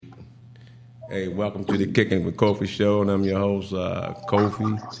Hey, welcome to the Kicking with Kofi show, and I'm your host,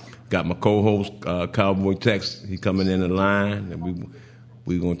 Kofi. Got my co-host, Cowboy Tex. He coming in the line, and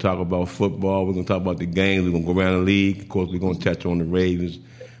we're going to talk about football. We're going to talk about the games. We're going to go around the league. Of course, we're going to touch on the Ravens.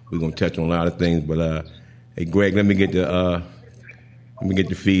 We're going to touch on a lot of things. But hey, Greg, let me get the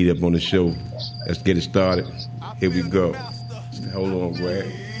feed up on the show. Let's get it started. Here we go. Hold on,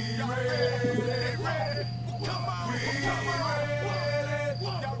 Greg.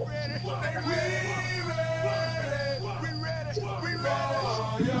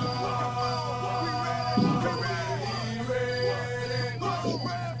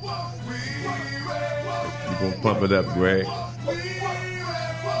 We're gonna pump it up, Greg.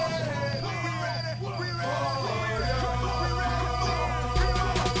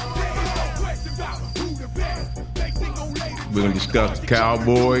 We're gonna discuss the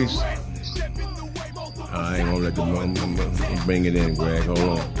Cowboys. I ain't gonna let them run. I'm gonna bring it in, Greg.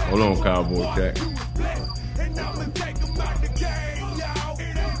 Hold on, Cowboy Jack.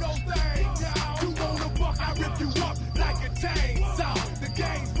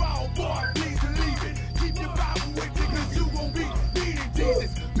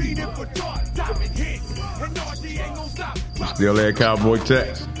 Still there, Cowboy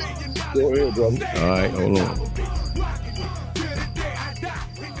Tex? Go ahead, brother. All right, hold on.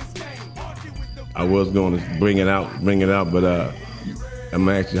 I was going to bring it out, but I'm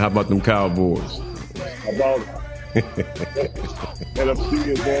gonna ask you, how about them Cowboys? About NFC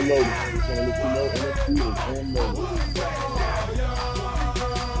is on loaded. I'm gonna let you know NFC is on loaded.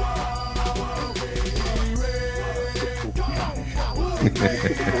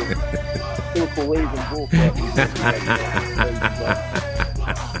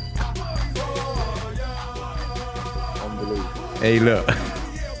 Hey, look.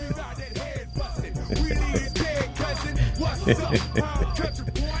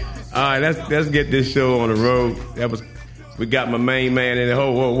 All right, let's get this show on the road. We got my main man in the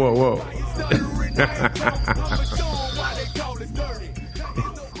whoa.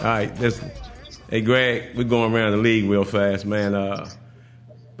 All right, listen. Hey, Greg, we're going around the league real fast, man.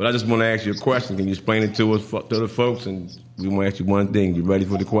 But I just want to ask you a question. Can you explain it to us, to the folks? And we want to ask you one thing. You ready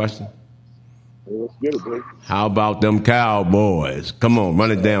for the question? Let's get it, bro. How about them Cowboys? Come on, run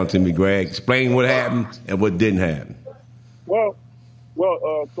it down to me, Greg. Explain what happened and what didn't happen.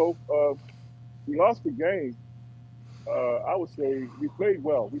 So we lost the game. I would say we played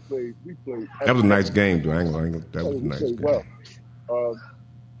well. We played. That was a nice game, though. That was a nice game. Well,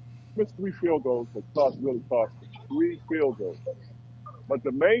 missed 3 field goals, but really cost us. 3 field goals. But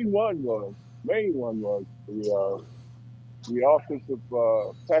the main one was the offensive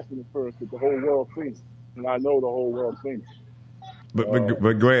passing interference that the whole world thinks, and I know the whole world thinks.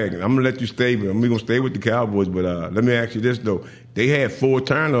 But Greg, I'm gonna let you stay. We're gonna stay with the Cowboys. But let me ask you this though: they had 4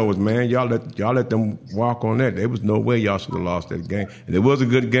 turnovers, man. Y'all let them walk on that. There was no way y'all should have lost that game. And it was a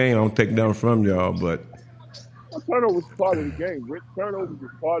good game. I don't take down from y'all, but turnovers is part of the game. Rick, turnovers is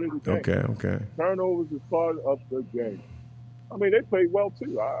part of the game. Okay. Turnovers is part of the game. I mean, they played well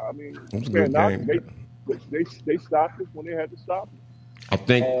too. I mean, it was a good game. They stopped us when they had to stop us. I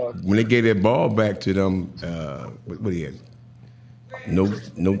think when they gave that ball back to them, what he had, no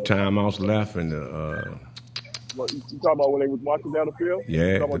timeouts left, and what, you talking about when they was marching down the field?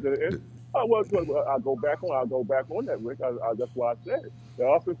 Yeah. I'll go back on that, Rick. That's why I said it. The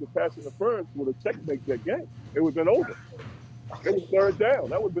offensive pass interference would have checkmated that game. It would have been over. It was 3rd down.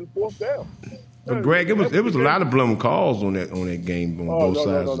 That would have been 4th down. But Greg, it was a lot of blown calls on that game on both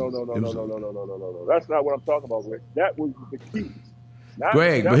sides. No. That's not what I'm talking about, Rick. That was the key.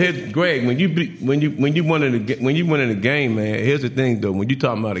 Greg, when you won in the game, man. Here's the thing, though. When you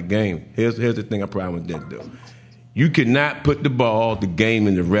talking about a game, here's the thing. I problem with that, though. You cannot put the game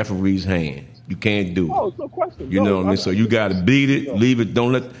in the referee's hand. You can't do it. Oh, it's no question. You know what I mean? So you got to beat it, leave it.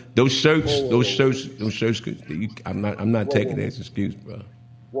 Don't let those shirts. I'm not taking that as an excuse, bro.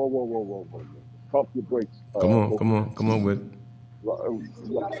 Whoa. Pump your brakes. Come on with it.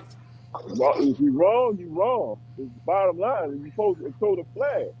 If you're wrong, you're wrong. It's the bottom line. And you're supposed to throw the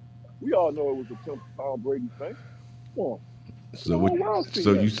flag. We all know it was a Tom Brady thing. Come on.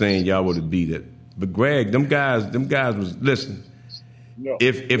 So you saying y'all would have beat it? But Greg, them guys was listen. No,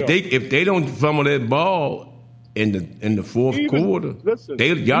 if they don't fumble that ball in the fourth quarter,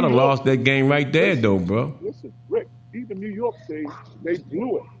 y'all have lost that game right there, though, bro. Listen, Rick. Even New York said they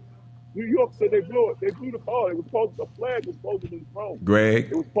blew it. New York said they blew it. They blew the ball. The flag was supposed to be thrown. Greg,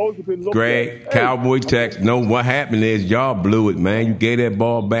 it was supposed to be looked Greg, at. Cowboy Tex. No, what happened is y'all blew it, man. You gave that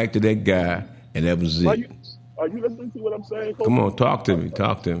ball back to that guy, and that was it. Are you listening to what I'm saying? Come on, talk to me.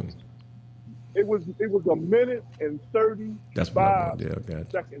 It was a minute and That's what I 35 want there. Got you.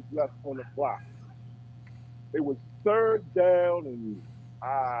 seconds left on the clock. It was third down and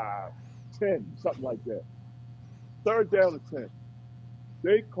 10, something like that. Third down and 10.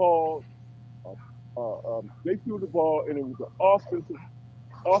 They called. They threw the ball, and it was an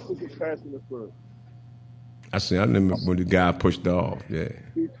offensive pass interference. I remember when the guy pushed off. Yeah.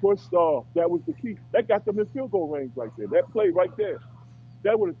 He pushed off. That was the key. That got them in field goal range right there. That play right there.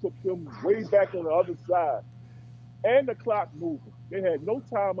 That would have took them way back on the other side. And the clock moving. They had no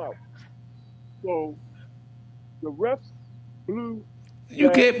timeout. So the refs blew. You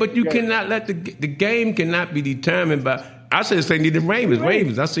can't, but you cannot let the game cannot be determined by. I said they need the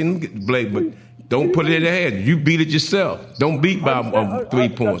Ravens. I seen them get the blade, but don't put it in their head. You beat it yourself. Don't beat by 3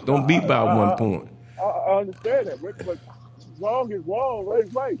 points. Don't beat by 1 point. I understand that, Rick, but wrong is wrong, right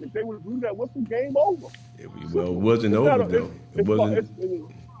is right. If they would have blew that whistle, game over. Well, it wasn't over, though. It wasn't.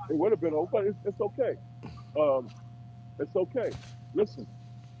 It would have been over, but it's okay. It's okay. Listen,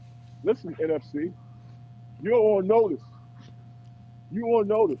 NFC. You're on notice.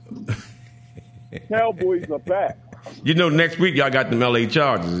 Cowboys are back. You know, next week y'all got them L.A.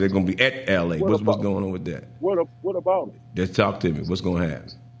 Chargers. They're going to be at L.A. What's going on with that? What about it? Just talk to me. What's going to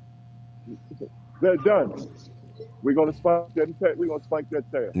happen? They're done. We're going to spike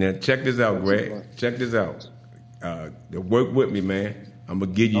that tail. Now, check this out, Greg. Check this out. Work with me, man. I'm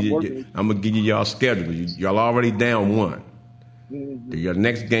gonna give you y'all schedule. Y'all already down 1. Mm-hmm. Your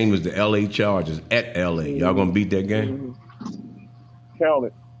next game is the L.A. Chargers at L.A. Mm-hmm. Y'all gonna beat that game? Mm-hmm. Count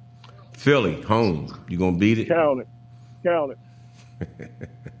it. Philly home. You gonna beat it? Count it.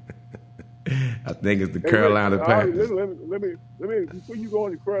 I think it's the Carolina Panthers. Let me before you go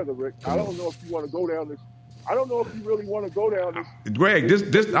any further, Rick. I don't know if you want to go down this. I don't know if you really want to go down this. Greg,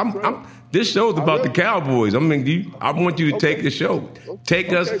 this show's about the Cowboys. I mean, I want you to take the show.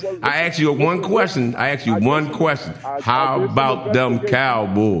 Take us. I asked you one question. How about them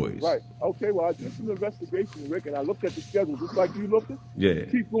Cowboys? Right. Okay. Well, I did some investigation, Rick, and I looked at the schedule just like you looked at. Yeah.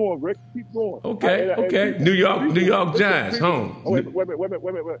 Keep going, Rick. Keep going. Okay. New York Giants home. Wait a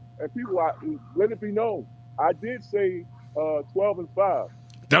minute. And people, let it be known. I did say 12-5.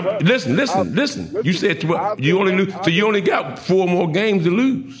 Listen. You said 12. You only lose, so you only got 4 more games to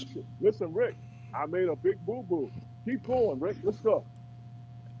lose. Listen, Rick. I made a big boo-boo. Keep going, Rick. Let's go.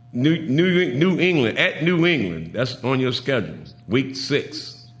 New England at New England. That's on your schedule. Week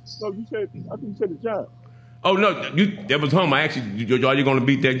 6. No, I think you said the Giants. Oh no, that was home. I asked you, are you going to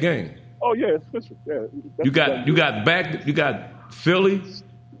beat that game? Oh yeah, it's Fisher. Yeah. You got Philly,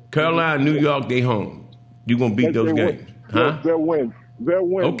 Carolina, New York. They home. You going to beat those games? Huh? They'll win.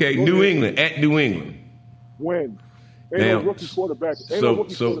 Okay, New England at New England. Win. Ain't no rookie quarterback. So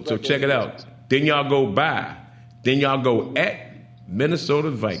check it out. Then y'all go by. Then y'all go at Minnesota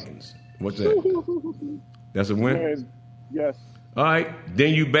Vikings. What's that? That's a win? Yes. All right.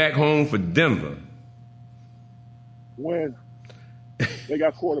 Then you back home for Denver. Win. They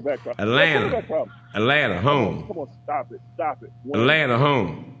got quarterback problem. Atlanta home. Come on, stop it. Win. Atlanta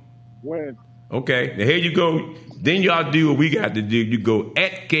home. Win. Okay. Now here you go. Then y'all do what we got to do. You go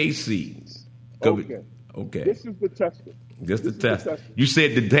at KC. Okay. This is the tester. Just the test. You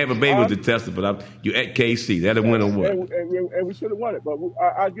said the Tampa Bay was the tester, but you at KC. That'll win or what? And we should have won it, but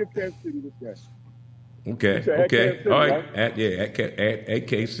I give Kansas City this game. Okay. All right. At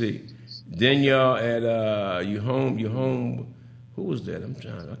KC. Then y'all at you home. Who was that?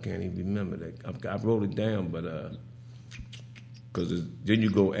 I can't even remember that. I wrote it down, but because then you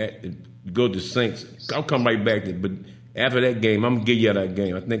go to Saints. I'll come right back to it, but after that game, I'm gonna give you that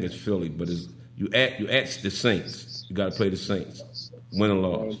game. I think it's Philly, but you at the Saints. You got to play the Saints. Win or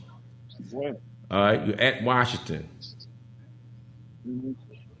loss. Win. All right. You're at Washington. Mm-hmm.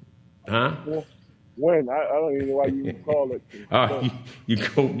 Huh? Win. I don't even know why you call it. All right.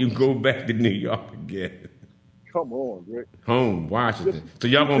 You go back to New York again. Come on, Rick. Home, Washington. So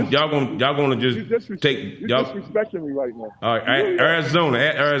y'all gonna just take y'all disrespecting me right now. All right. At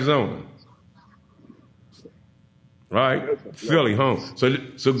Arizona. Right, Philly home. So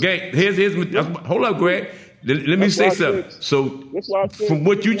here's hold up, Greg. Let me say something. So from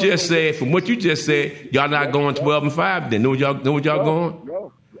what you just said, y'all not going 12-5. Then know what y'all going?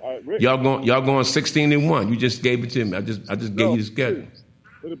 No. Y'all going 16-1. You just gave it to me. I just gave you the schedule.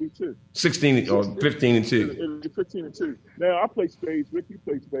 It'll be 2. 16 or 15-2. It'll be 15-2. Now I play spades. Rick, you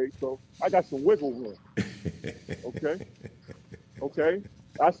play spades, so I got some wiggle room. Okay.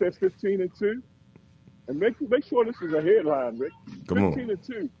 I said 15-2. And make sure this is a headline, Rick.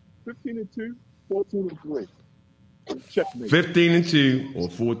 15-2, 14-3. Check me. 15-2 or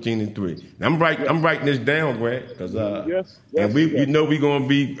 14-3. Now, I'm writing this down, Greg, because yes, and we know we're gonna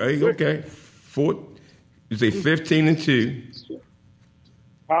be okay. You say 15-2.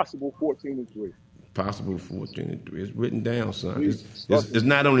 Possible 14-3. Possible 14-3. It's written down, son. It's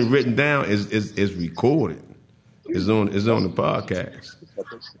not only written down. It's recorded. It's on the podcast.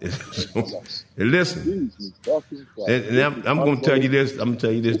 Listen, and I'm going to tell you this. I'm going to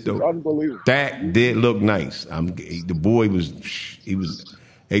tell you this though. Unbelievable. Dak did look nice. The boy was.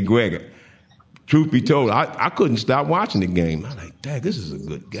 Hey, Greg. Truth be told, I couldn't stop watching the game. I'm like, Dak, this is a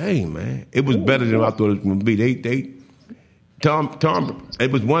good game, man. It was better than I thought it was going to be. Tom.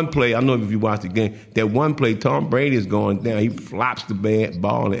 It was one play. I don't know if you watched the game. That one play, Tom Brady is going down. He flops the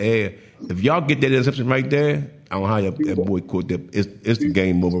ball in the air. If y'all get that interception right there, I don't know how that boy caught that. It's the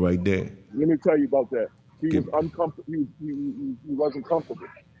game over right there. Let me tell you about that. He was uncomfortable. He wasn't comfortable.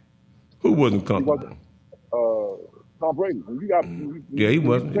 Who wasn't comfortable? Tom Brady. When you got he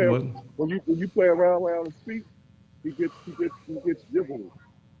wasn't. When you play around his feet, he gets jibbly.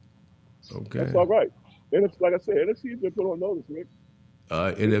 Okay. That's all right. And it's like I said, NFC has been put on notice, Rick.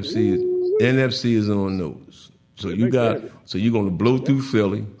 NFC is on notice. So you're going to blow through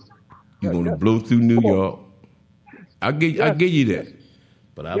Philly. You're going to blow through New York. I give you that.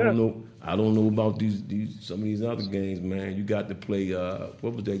 But I don't know. I don't know about some of these other games, man. You got to play.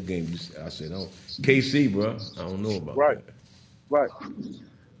 What was that game? I said, KC, bro. I don't know about that. Right.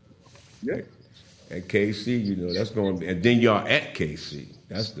 Yeah. At KC, that's going to be, and then y'all at KC.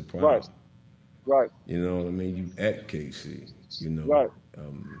 That's the problem. Right. You know what I mean? You at KC. Right.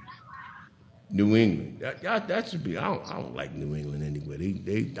 New England. That should be. I don't like New England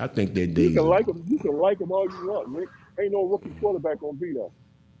anyway. I think their days. You can like them. You can like them all you want, Rick. Ain't no rookie quarterback gonna beat us.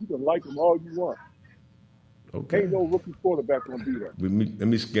 You can like them all you want. Okay. Ain't no rookie quarterback gonna beat us. Let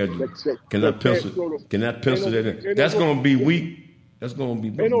me schedule. Can I pencil that in? That's gonna be week. That's gonna be.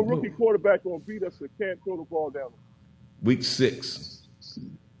 Ain't no rookie quarterback gonna beat us that can't throw the ball down. Week 6.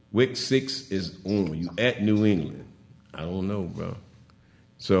 Week 6 is on. You at New England. I don't know, bro.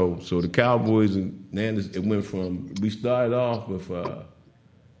 So the Cowboys and it went from, we started off with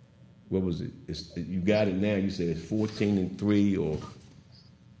what was it? You got it now. You said it's 14-3 or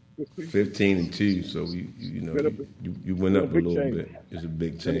 15-2. So you went up a little bit. It's a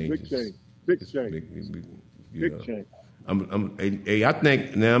big change. Big change. Big change. I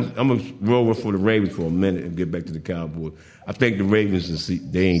think now I'm gonna roll for the Ravens for a minute and get back to the Cowboys. I think the Ravens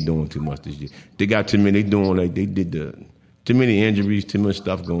they ain't doing too much this year. They got too many. They doing like they did too many injuries, too much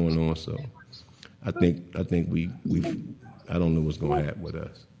stuff going on. So I think we I don't know what's gonna happen with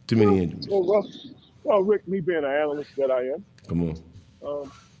us. Too many injuries. Well, Rick, me being an analyst that I am. Come on.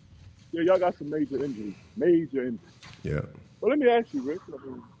 Y'all got some major injuries. Yeah. Well, let me ask you, Rick.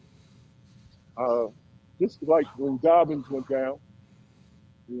 Just like when Dobbins went down,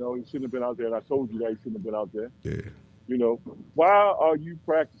 he shouldn't have been out there, and I told you that he shouldn't have been out there. Yeah. Why are you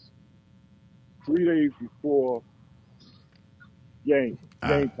practicing 3 days before game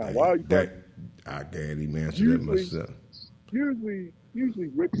time? Why are you practicing? I can't even answer that myself. Usually,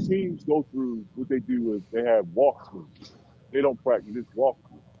 Rick, teams go through what they do is they have walkthroughs. They don't practice, just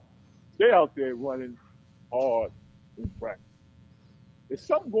walkthroughs. They're out there running hard in practice. There's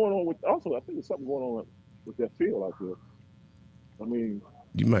something going on I think there's something going on with that field out there. I mean,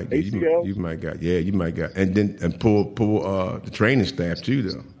 you might got, and pull the training staff too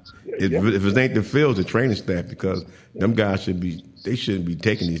though. If it ain't the field, the training staff, because them guys shouldn't be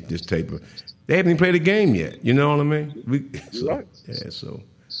taking this tape. They haven't even played a game yet. You know what I mean? Right. Yeah. So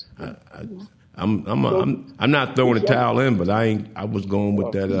I'm not throwing the towel in, but I was going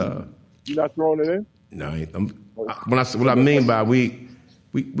with that. You're not throwing it in? No, what I mean by we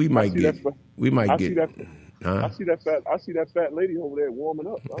might get. I see that fat lady over there warming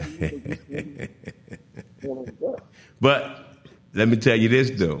up. But let me tell you this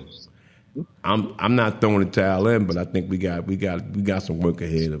though, I'm not throwing the towel in, but I think we got some work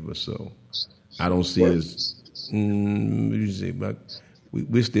ahead of us. So I don't see us. But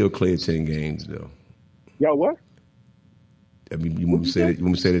we still clear 10 games though. Y'all what? I mean, you want me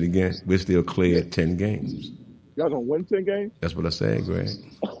to say that again? We're still clear at 10 games. Y'all gonna win 10 games? That's what I said, Greg.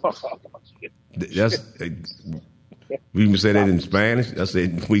 That's we even say that in Spanish. I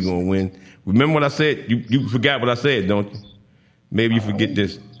said we gonna win. Remember what I said? You forgot what I said, don't you? Maybe you forget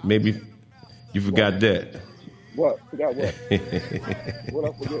this. Maybe you forgot that. What? Forgot what? What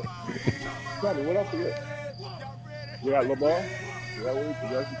I forget? Tell me, what I forget? We got Lamar? Is that what you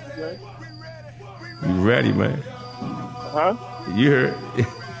saying? You ready, man? Huh? You heard.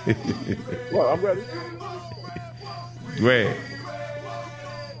 Well, I'm ready. Greg,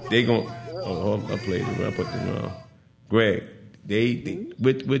 they gon' I played it. I put them on. Greg,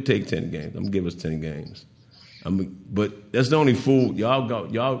 we'll take 10 games. I'm gonna give us 10 games. I mean, but that's the only fool y'all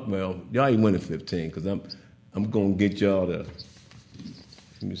got. Y'all ain't winning 15 because I'm gonna get y'all to.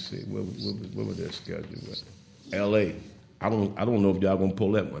 Let me see. What was their schedule? L.A. I don't know if y'all gonna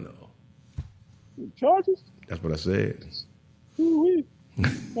pull that one off. Chargers? That's what I said. Ooh-wee.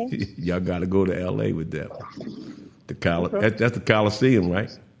 Y'all got to go to L.A. with that one. That's the Coliseum,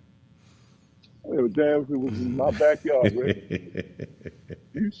 right? It was damn if it was in my backyard, Rick.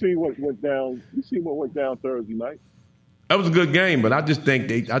 You seen what went down? You seen what went down Thursday night? That was a good game, but I just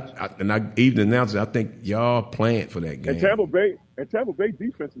think I even announced it. I think y'all playing for that game. And Tampa Bay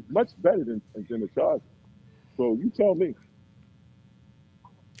defense is much better than the Chargers. So you tell me.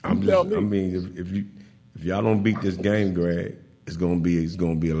 I mean, if y'all don't beat this game, Greg, it's gonna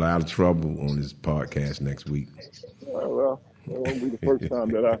be a lot of trouble on this podcast next week. Well, it won't be the first time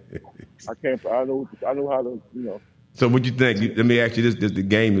that I can't. I know how to, So what you think? Let me ask you this: the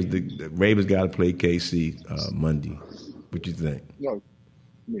game is the Ravens got to play KC Monday. What you think? No,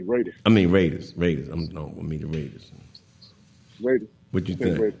 Raiders. I mean Raiders. I mean the Raiders. Raiders. What you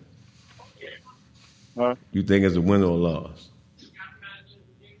think? Raiders. Huh? You think it's a win or a loss?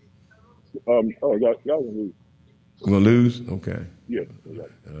 Y'all gonna lose. We're gonna lose? Okay. Yeah.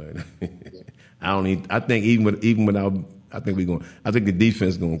 All right. I think even without, I think the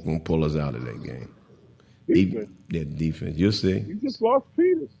defense gonna pull us out of that game. Defense. You'll see. You just lost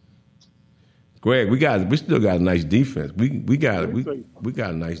Peters. Greg, we still got a nice defense. We got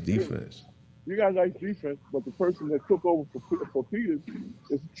a nice defense. You got a nice defense, but the person that took over for Peters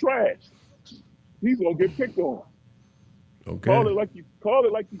is trash. He's gonna get picked on. Okay. Call it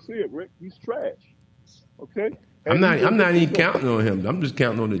like you said, Rick. He's trash. Okay. And I'm not even counting on him. I'm just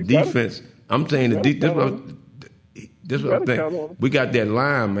counting on the defense. I'm saying the defense. This is what I'm thinking. We got that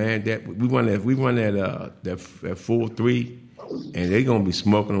line, man. That we run that 4-3, and they're gonna be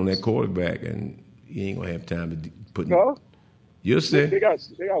smoking on that quarterback, and you ain't gonna have time to put. No. You'll see. They got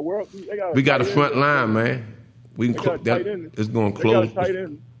we got a front line, man. We can that. It's gonna close. They got a tight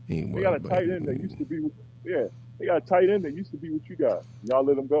end. They got a tight end that used to be. They got a tight end that used to be what you got. Y'all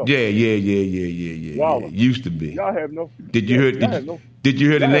let him go. Yeah. Used to be. Y'all have no. Did you hear the name? Did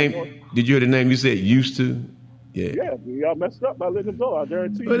you hear the name? You said used to. Yeah. Yeah, y'all messed up by letting him go. I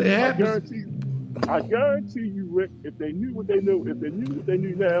guarantee but you. It happens. I guarantee you, Rick. If they knew what they knew,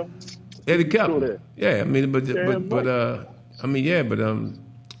 now, Eddie Kepler. Yeah, I mean, but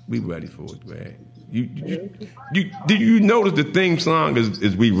we ready for it, man. Do you notice the theme song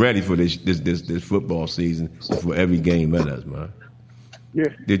is we ready for this football season for every game at us, man? Yeah.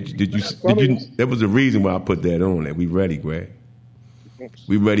 Did you? That was the reason why I put that on. That we ready, Greg.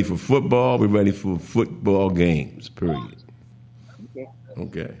 We ready for football. We ready for football games. Period.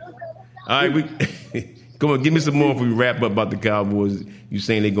 Okay. All right. Come on. Give me some more if we wrap up about the Cowboys. You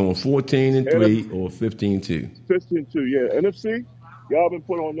saying they going 14-3 or 15-2? 15-2. Yeah. NFC. Y'all been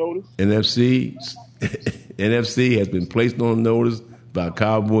put on notice. NFC has been placed on notice by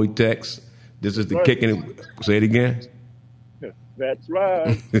Cowboy Tex. This is the kicking. Say it again. That's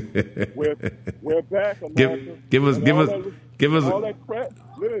right. We're back. America. Give us all that crap.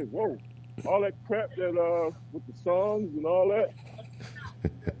 Listen, whoa, all that crap that with the songs and all that.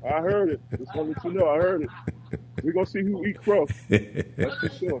 I heard it. Just want to let you know, I heard it. We're gonna see who eat crow. That's for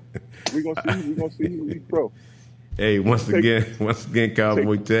sure. We're gonna see who eat crow. Hey, once again,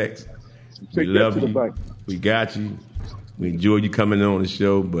 Cowboy Tex. We love you. We got you. We enjoy you coming on the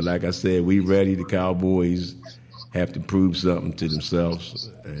show. But like I said, we ready. The Cowboys have to prove something to themselves.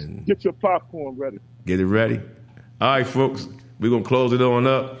 And get your popcorn ready. Get it ready. All right, folks. We're going to close it on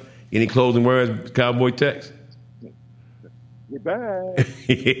up. Any closing words, Cowboy Tex? Goodbye.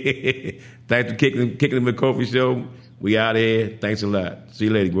 Thanks for kicking the McCoffee Show. We out of here. Thanks a lot. See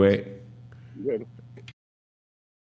you later, Greg. Later.